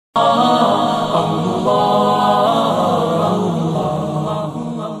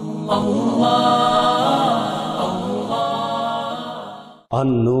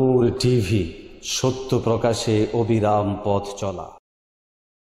TV, সত্য প্রকাশে অবিরাম পথ চলা।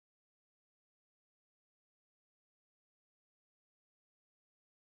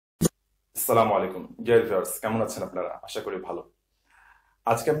 আসসালামু আলাইকুম ডিয়ার ভিউয়ার্স, কেমন আছেন আপনারা? আশা করি ভালো।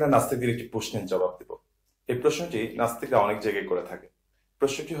 আজকে আমরা নাস্তিকদের একটি প্রশ্নের জবাব দেব। এই প্রশ্নটি নাস্তিকরা অনেক জায়গায় করে থাকে।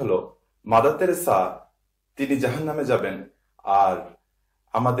 প্রশ্নটি হলো, মাদার তেরেসা তিনি জাহান্নামে যাবেন আর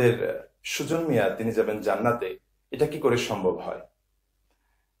আমাদের সুজন মিয়া তিনি যাবেন জান্নাতে, এটা কি করে সম্ভব হয়?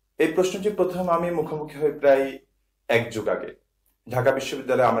 এই প্রশ্নটি প্রথম আমি মুখোমুখি হই প্রায় এক যুগ আগে। ঢাকা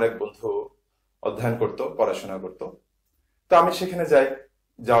বিশ্ববিদ্যালয়ে আমার এক বন্ধু অধ্যয়ন করত, পড়াশোনা করত। তো আমি সেখানে যাই।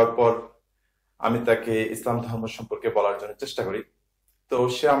 যাওয়ার পর আমি তাকে ইসলাম ধর্ম সম্পর্কে বলার জন্য চেষ্টা করি। তো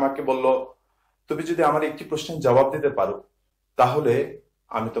সে আমাকে বলল, তুমি যদি আমার একটি প্রশ্নের জবাব দিতে পারো তাহলে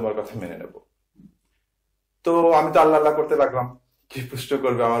আমি তোমার কথা মেনে নেব। তো আমি তো আল্লাহ আল্লাহ করতে লাগলাম, কি প্রশ্ন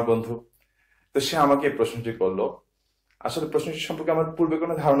করবে আমার বন্ধু। তো সে আমাকে এই প্রশ্নটি করলো। আসলে প্রশ্নটি সম্পর্কে আমার পূর্বে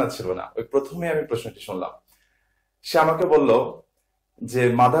কোনো ধারণা ছিল না, ওই প্রথমে আমি প্রশ্নটি শুনলাম। সে আমাকে বলল যে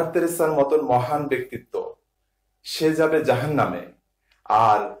মাদার তেরেসার মতন মহান ব্যক্তিত্ব, সে যাবে জাহান্নামে,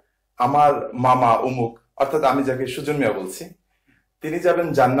 আর আমার মামা উমুক, অর্থাৎ আমি যাকে সুজন মিয়া বলছি, তিনি যাবেন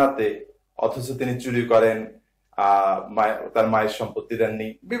জান্নাতে, অথচ তিনি চুরি করেন, তার মায়ের সম্পত্তি দেননি,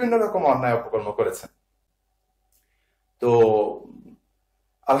 বিভিন্ন রকম অন্যায় অপকর্ম করেছেন। তো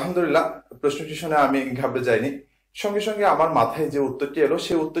আলহামদুলিল্লাহ, প্রশ্নটি শুনে আমি ঘাবড়ে যাইনি। সঙ্গে সঙ্গে আমার মাথায় যে উত্তরটি এলো,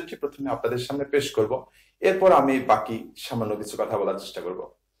 সেই উত্তরটি প্রথমে আপনাদের সামনে পেশ করব। এরপর আমি বাকি সামান্য কিছু কথা বলার চেষ্টা করব।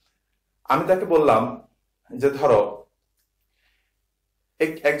 আমি তাকে বললাম যে ধরো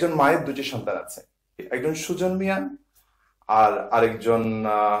একজন মায়ের দুটি সন্তান আছে, একজন সুজন মিয়া আর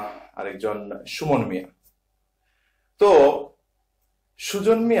আরেকজন সুমন মিয়া। তো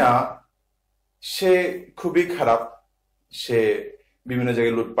সুজন মিয়া সে খুবই খারাপ, সে বিভিন্ন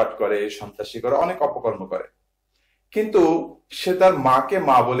জায়গায় লুটপাট করে, সন্ত্রাসী করে, অনেক অপকর্ম করে, কিন্তু সে তার মাকে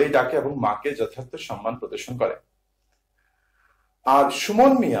মা বলেই ডাকে এবং মাকে যথার্থ সম্মান প্রদর্শন করে। আর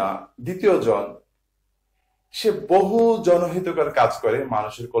সুমন মিয়া দ্বিতীয় জন, সে বহু জনহিতকর কাজ করে,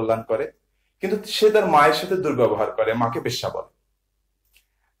 মানুষের কল্যাণ করে, কিন্তু সে তার মায়ের সাথে দুর্ব্যবহার করে, মাকে বেশ্যা বলে।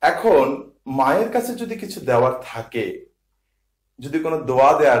 এখন মায়ের কাছে যদি কিছু দেওয়ার থাকে, যদি কোনো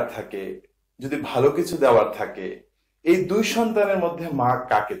দোয়া দেওয়ার থাকে, যদি ভালো কিছু দেওয়ার থাকে, এই দুই সন্তানের মধ্যে মা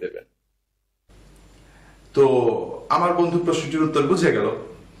কাকে দেবেন? তো আমার বন্ধু প্রশ্নটির উত্তর বুঝে গেল।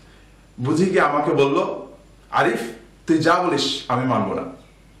 বুঝে গিয়ে আমাকে বলল, আরিফ তুই যা বলিস আমি মানবো না।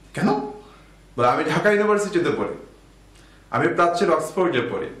 কেন? বলে, আমি ঢাকা ইউনিভার্সিটিতে পড়ি, আমি প্রাচ্যের অক্সফোর্ডে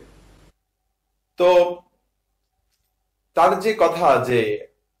পড়ি। তো তার যে কথা যে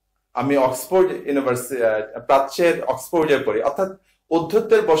আমি অক্সফোর্ড ইউনিভার্সিটি, প্রাচ্যের অক্সফোর্ডে পড়ি, অর্থাৎ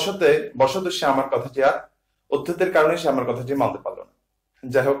অধ্যত্বের বশত সে আমার কথাটি আর অধ্যত্বের কারণে সে আমার কথাটি মানতে পারলো না।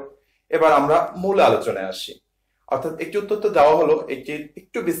 যাই হোক, এবার আমরা মূল আলোচনায় আসি। অর্থাৎ একটি উত্তর তো দেওয়া হলো,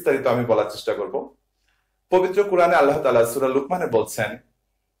 একটু বিস্তারিত আমি বলার চেষ্টা করব। পবিত্র কোরআনে আল্লাহ তাআলা সূরা লুকমানে বলছেন,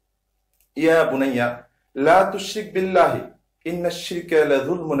 ইয়া বুনাইয়া লা তুশরিক বিল্লাহি ইন্নাশ শিরকা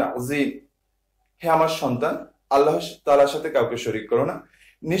লাযুলমুন আযীম। হে আমার সন্তান, আল্লাহ তাআলার সাথে কাউকে শরীক করো না,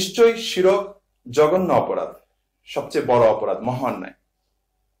 নিশ্চয়ই শিরক জঘন্য অপরাধ, সবচেয়ে বড় অপরাধ, মহা অন্যায়।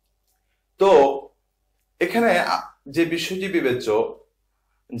 তো এখানে যে বিষয়টি বিবেচ্য,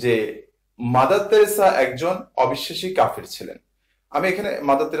 যে মাদার তেরেসা একজন অবিশ্বাসী কাফির ছিলেন। আমি এখানে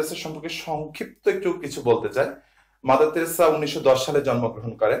মাদার তেরেসা সম্পর্কে সংক্ষিপ্ত একটু কিছু বলতে চাই। মাদার তেরেসা 1910 সালে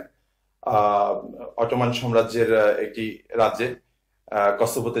জন্মগ্রহণ করেন অটোমান সাম্রাজ্যের একটি রাজ্যে,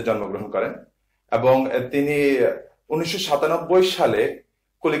 কসোভোতে জন্মগ্রহণ করেন, এবং তিনি 1997 সালে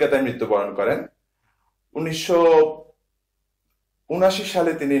কলিকাতায় মৃত্যুবরণ করেন। 1979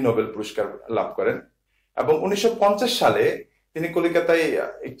 সালে তিনি নোবেল পুরস্কার লাভ করেন, এবং 1950 সালে তিনি কলিকাতায়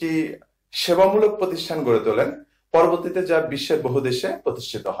একটি সেবামূলক প্রতিষ্ঠান গড়ে তোলেন, পরবর্তীতে যা বিশ্বের বহু দেশে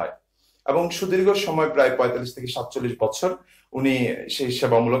প্রতিষ্ঠিত হয়, এবং সুদীর্ঘ সময় প্রায় 45 থেকে 47 বছর উনি সেই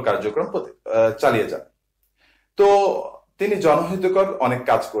সেবামূলক কার্যক্রম চালিয়ে যান। তো তিনি জনহিতকর অনেক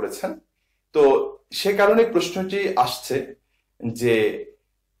কাজ করেছেন। তো সে কারণে প্রশ্নটি আসছে যে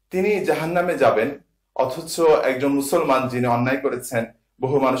তিনি জাহান্নামে যাবেন, অথচ একজন মুসলমান যিনি অন্যায় করেছেন,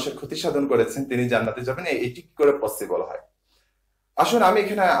 বহু মানুষের ক্ষতি সাধন করেছেন, তিনি জান্নাতে যাবেন, এটি কি করে পসিবল হয়? আসলে আমি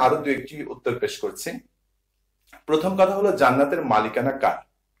এখানে আরো দু একটি উত্তর পেশ করছি। প্রথম কথা হলো, জান্নাতের মালিকানা কার?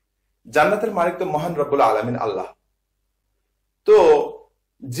 জান্নাতের মালিক তো মহান রব্বুল আলামিন, আল্লাহ। তো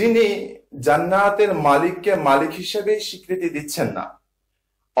যিনি জান্নাতের মালিককে মালিক হিসেবে স্বীকৃতি দিচ্ছেন না,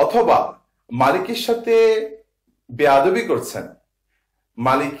 অথবা মালিকের সাথে বেয়াদবি করছেন,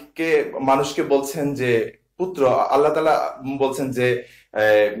 মালিককে মানুষকে বলছেন যে পুত্র, আল্লাহ তাআলা বলছেন যে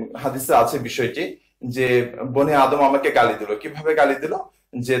হাদিসে আছে বিষয়টি, যে বনে আদম আমাকে গালি দিল। কিভাবে গালি দিল?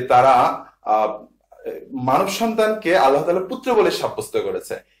 যে তারা মানব সন্তানকে আল্লাহ তাআলা পুত্র বলে সাব্যস্ত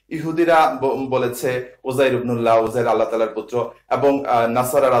করেছে। ইহুদিরা বলেছে ওজাইর ইবনুল্লাহ, ওজাইর আল্লাহ তাআলার পুত্র, এবং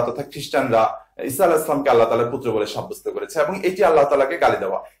নাসারারা তথা খ্রিস্টানরা ঈসা আলাইহিস সালামকে আল্লাহ তাআলার পুত্র বলে সাব্যস্ত করেছে, এবং এটি আল্লাহ তাআলাকে গালি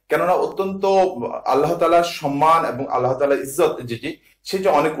দেওয়া। কেননা অত্যন্ত আল্লাহ তাআলার সম্মান এবং আল্লাহ তাআলার ইজ্জত যেটি, সেটা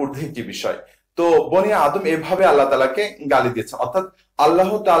অনেক ঊর্ধ্বে একটি বিষয়। তো বনি আদম এভাবে আল্লাহ তাআলাকে গালি দিয়েছে, অর্থাৎ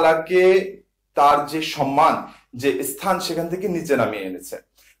আল্লাহ তাআলাকে তার যে সম্মান, যে স্থান, সেখান থেকে নিচে নামিয়ে এনেছে।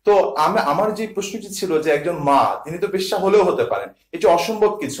 তো আমার যে প্রশ্নটি ছিল যে একজন মা, তিনি তো বেশ্যা হলেও হতে পারেন, এটি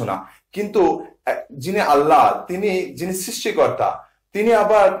অসম্ভব কিছু না, কিন্তু যিনি আল্লাহ, যিনি সৃষ্টিকর্তা, তিনি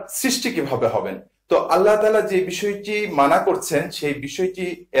আবার সৃষ্টি কিভাবে হবেন? তো আল্লাহ তাআলা যে বিষয়টি মানা করছেন, সেই বিষয়টি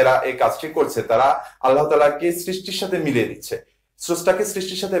এরা এই কাজটি করছে, তারা আল্লাহ তাআলাকে সৃষ্টির সাথে মিলিয়ে দিচ্ছে, স্রষ্টাকে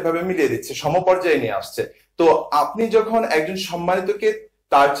সৃষ্টির সাথে এভাবে মিলিয়ে দিচ্ছে, সমপর্যায়ে নিয়ে আসছে। তো আপনি যখন একজন সম্মানিতকে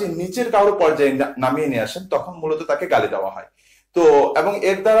তার চেয়ে নিচের কারো পর্যায়ে নামিয়ে নিয়ে আসেন, তখন মূলত তাকে গালি দেওয়া হয়। তো এবং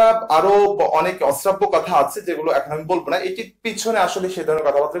এর দ্বারা আরো অনেক অশ্রাব্য কথা আছে, যেগুলো এখন আমি বলবো না, এটির পিছনে আসলে সেই ধরনের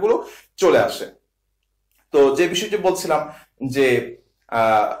কথাবার্তাগুলো চলে আসে। তো যে বিষয়টি বলছিলাম যে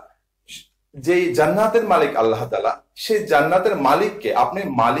যে জান্নাতের মালিক আল্লাহ তাআলা, সেই জান্নাতের মালিককে, আপনি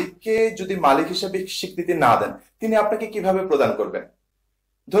মালিককে যদি মালিক হিসেবে স্বীকৃতি না দেন, তিনি আপনাকে কিভাবে প্রদান করবেন?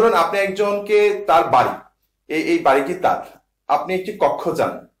 ধরুন আপনি একজনকে, তার বাড়ি, এই বাড়িটি তার, আপনি একটি কক্ষ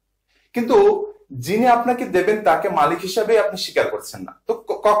চান, কিন্তু যিনি আপনাকে দেবেন তাকে মালিক হিসাবে আপনি স্বীকার করছেন না, তো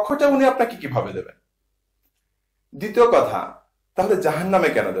কক্ষটা উনি আপনাকে কিভাবে দেবেন? দ্বিতীয় কথা, তাহলে জাহান্নামে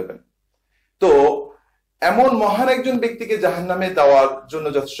কেন দেবেন? তো এমন মহান একজন ব্যক্তিকে জাহান্নামে দেওয়ার জন্য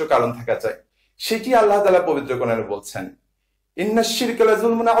যথেষ্ট কারণ থাকা চাই, সেটি আল্লাহ তাআলা পবিত্র কোরআনে বলছেন, ইন্নাশ শিরকা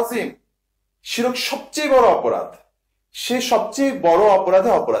লাযুলমুন আযীম, শিরক সবচেয়ে বড় অপরাধ, সে সবচেয়ে বড় অপরাধে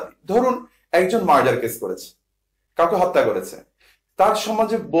অপরাধী। ধরুন একজন মার্ডার কেস করেছে, কাউকে হত্যা করেছে, তার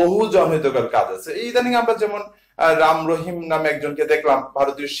সমাজে বহু জনহিতকর কাজ আছে। ইদানিং আমরা যেমন রাম রহিম নামে একজনকে দেখলাম,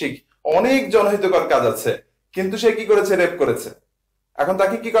 ভারতীয় শিখ, অনেক জনহিতকর কাজ আছে, কিন্তু সে কি করেছে? রেপ করেছে। এখন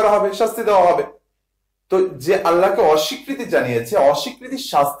তাকে কি করা হবে? শাস্তি দেওয়া হবে। তো যে আল্লাহকে অস্বীকৃতি জানিয়েছে, অস্বীকৃতির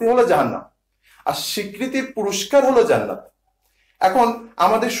শাস্তি হলো জাহান্নাম, আর স্বীকৃতির পুরস্কার হলো জান্নাত। এখন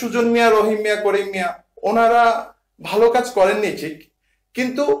আমাদের সুজন মিয়া, রহিম মিয়া, করিম মিয়া, ওনারা ভালো কাজ করেননি ঠিক,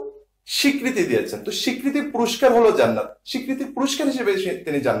 কিন্তু স্বীকৃতি দিয়েছেন, তো স্বীকৃতির পুরস্কার হলো জান্নাত, স্বীকৃতির পুরস্কার হিসেবে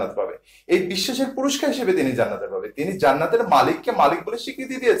তিনি জান্নাত পাবে, এই বিশ্বাসের পুরস্কার হিসেবে তিনি জান্নাতে পাবে। তিনি জান্নাতের মালিককে মালিক বলে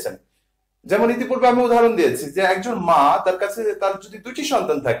স্বীকৃতি দিয়েছেন। যেমন ইতিপূর্বে আমি উদাহরণ দিয়েছি যে একজন মা, তার কাছে তার যদি দুটি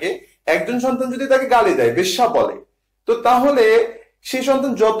সন্তান থাকে, একজন সন্তান যদি তাকে গালি দেয়, বেশ্যা বলে, তো তাহলে সেই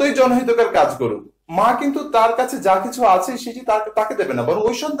সন্তান যতই জনহিতকর কাজ করুক, মা কিন্তু তার কাছে যা কিছু আছে সেটি তাকে দেবে না, বরং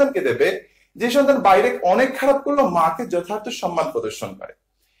ওই সন্তানকে দেবে যে সন্তান বাইরে অনেক খারাপ করলো মাকে যথার্থ সম্মান প্রদর্শন করে।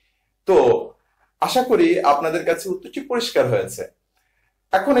 তো আশা করি আপনাদের কাছে উত্তরটি পরিষ্কার হয়েছে।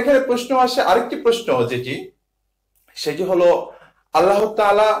 এখন এখানে প্রশ্ন আসে, আরেকটি প্রশ্ন সেটি হলো, আল্লাহ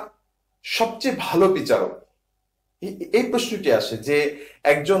তাআলা সবচেয়ে ভালো বিচারক, এই প্রশ্নটি আসে যে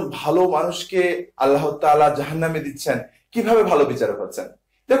একজন ভালো মানুষকে আল্লাহ তাআলা জাহান্নামে দিচ্ছেন, কিভাবে ভালো বিচারক হচ্ছেন?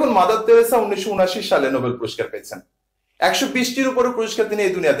 দেখুন মাদার তেরেসা 1979 সালে নোবেল পুরস্কার পেয়েছেন, 120টির উপরে পুরস্কার তিনি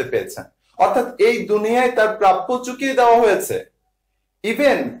এই দুনিয়াতে পেয়েছেন, অর্থাৎ এই দুনিয়ায় তার প্রাপ্য চুকিয়ে দেওয়া হয়েছে।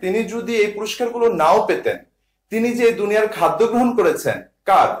 ইভেন তিনি যদি এই পুরস্কারগুলো নাও পেতেন, তিনি যে এই দুনিয়ার খাদ্য গ্রহণ করেছেন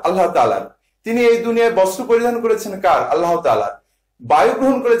কার? আল্লাহ তাআলার। তিনি এই দুনিয়ায় বস্ত্র পরিধান করেছেন কার? আল্লাহ তাআলার। বায়ু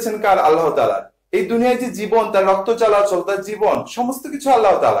গ্রহণ করেছেন কার? আল্লাহ তাআলার। এই দুনিয়ায় যে জীবন, তার রক্ত চলাচল, তার জীবন, সমস্ত কিছু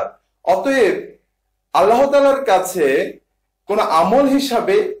আল্লাহ তাআলার। অতএব আল্লাহ তাআলার কাছে কোন আমল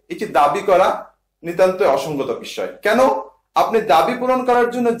হিসাবে এটি দাবি করা নিতান্ত অসঙ্গত বিষয়। কেন? আপনি দাবি পূরণ করার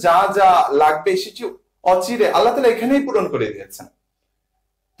জন্য যা যা লাগবে সেটি অচিরে আল্লাহ তাআলা এখানেই পূরণ করে দিয়েছেন।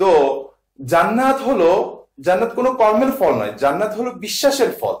 তো জান্নাত কোনো কর্মের ফল নয়, জান্নাত হলো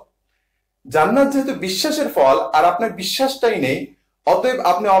বিশ্বাসের ফল। জান্নাত যেহেতু বিশ্বাসের ফল, আর আপনার বিশ্বাসটাই নেই, অতএব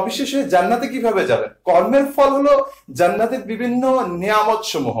আপনি অবিশ্বাস হয়ে জান্নাতে কিভাবে যাবেন? কর্মের ফল হলো জান্নাতের বিভিন্ন নিয়ামত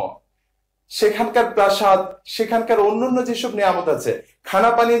সমূহ, সেখানকার প্রাসাদ, সেখানকার অন্যান্য যেসব নিয়ামত আছে, খানা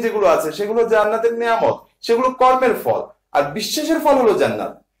পানি যেগুলো আছে, সেগুলো জান্নাতের নিয়ামত, সেগুলো কর্মের ফল। আর বিশ্বাসের ফল হলো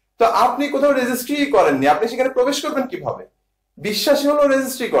জান্নাত। তো আপনি কোথাও রেজিস্ট্রি করেননি, আপনি সেখানে প্রবেশ করবেন কিভাবে? বিশ্বাসী হলো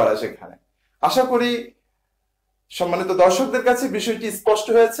রেজিস্ট্রি করা সেখানে। আশা করি সম্মানিত দর্শকদের কাছে বিষয়টি স্পষ্ট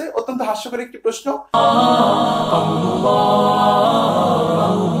হয়েছে। অত্যন্ত হাস্যকর একটি প্রশ্ন।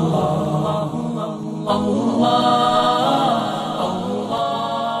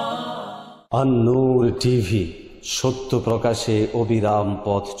 আন-নূর টিভি, সত্য প্রকাশে অবিরাম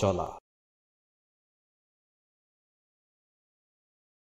পথ চলা।